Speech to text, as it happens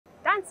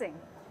dancing,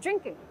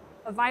 drinking,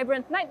 a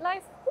vibrant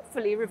nightlife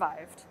hopefully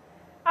revived.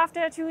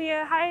 After a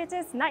 2-year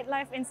hiatus,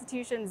 nightlife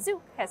institution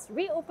Zouk has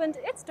reopened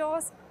its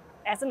doors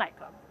as a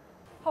nightclub.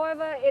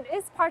 However, it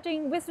is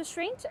partying with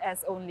restraint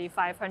as only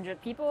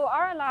 500 people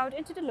are allowed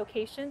into the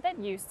location that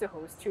used to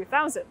host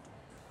 2,000.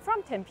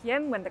 From 10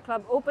 p.m. when the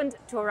club opened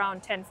to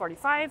around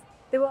 10:45,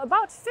 there were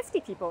about 50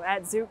 people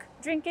at Zouk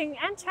drinking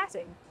and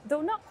chatting,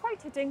 though not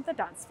quite hitting the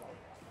dance floor.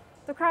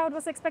 The crowd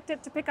was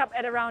expected to pick up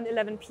at around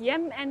 11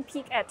 p.m. and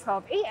peak at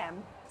 12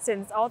 a.m.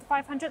 since all the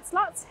 500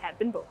 slots had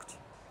been booked.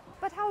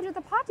 But how do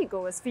the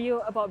partygoers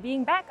feel about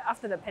being back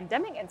after the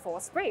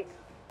pandemic-enforced break?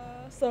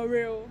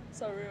 Surreal,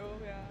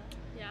 yeah.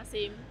 Yeah,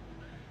 same.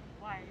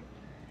 Why?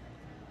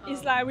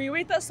 It's like we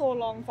waited so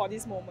long for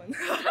this moment.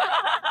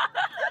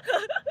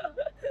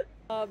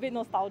 A bit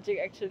nostalgic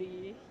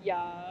actually,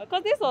 yeah.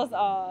 Because this was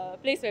a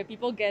place where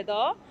people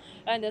gather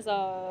and there's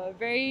a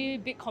very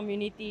big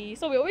community.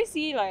 So we always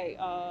see like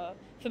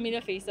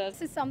familiar faces.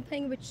 This is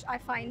something which I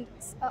find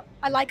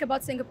I like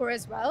about Singapore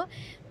as well.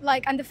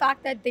 And the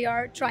fact that they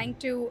are trying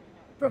to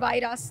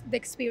provide us the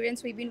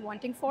experience we've been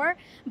wanting for,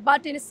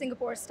 but in a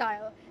Singapore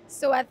style.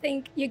 So I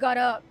think you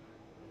gotta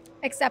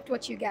accept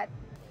what you get.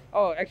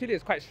 Oh, actually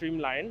it's quite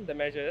streamlined, the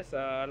measures.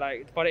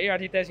 Like for the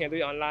ART test, you can do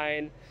it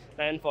online.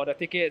 And for the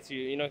tickets,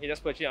 you can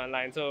just purchase it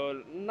online.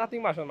 So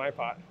nothing much on my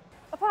part.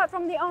 Apart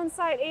from the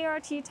on-site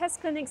ART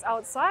test clinics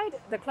outside,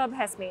 the club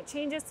has made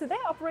changes to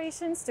their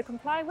operations to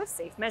comply with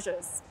safe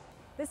measures.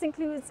 This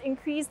includes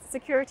increased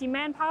security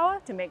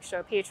manpower to make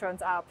sure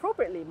patrons are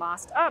appropriately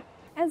masked up,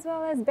 as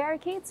well as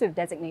barricades with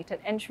designated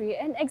entry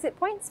and exit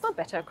points for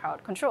better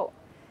crowd control.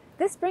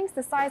 This brings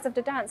the size of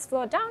the dance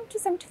floor down to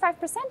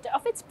 75%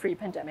 of its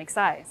pre-pandemic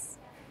size.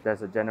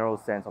 There's a general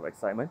sense of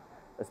excitement,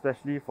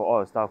 especially for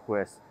all the staff who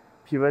has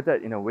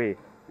pivoted in a way,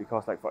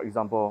 because like for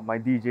example, my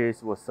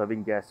DJs were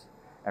serving guests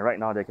and right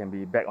now they can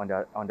be back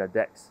on their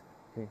decks.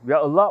 Okay. We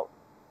are allowed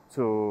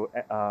to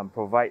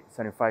provide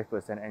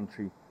 75%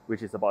 entry,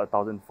 which is about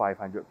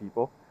 1,500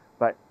 people.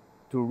 But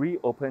to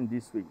reopen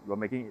this week, we're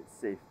making it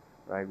safe,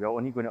 right? We're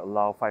only going to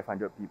allow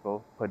 500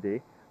 people per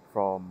day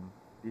from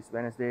this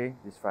Wednesday,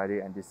 this Friday,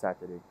 and this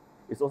Saturday.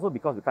 It's also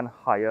because we can't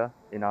hire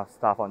enough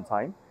staff on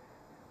time.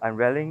 I'm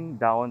rallying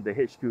down the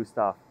HQ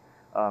staff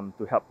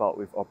to help out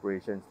with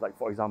operations. Like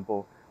for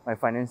example, my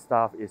finance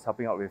staff is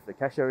helping out with the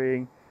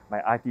cashiering, my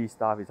IT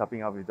staff is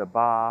helping out with the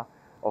bar.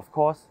 Of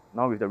course,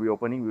 now with the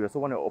reopening, we also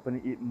want to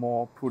open it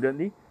more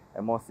prudently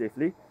and more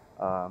safely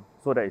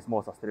so that it's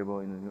more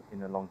sustainable in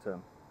the long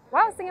term.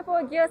 While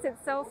Singapore gears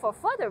itself for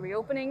further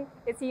reopening,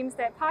 it seems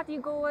that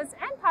party-goers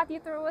and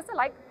party-throwers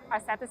alike are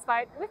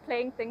satisfied with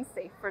playing things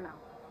safe for now.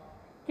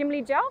 Kim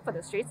Lee Jiao for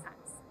the Straits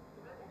Times.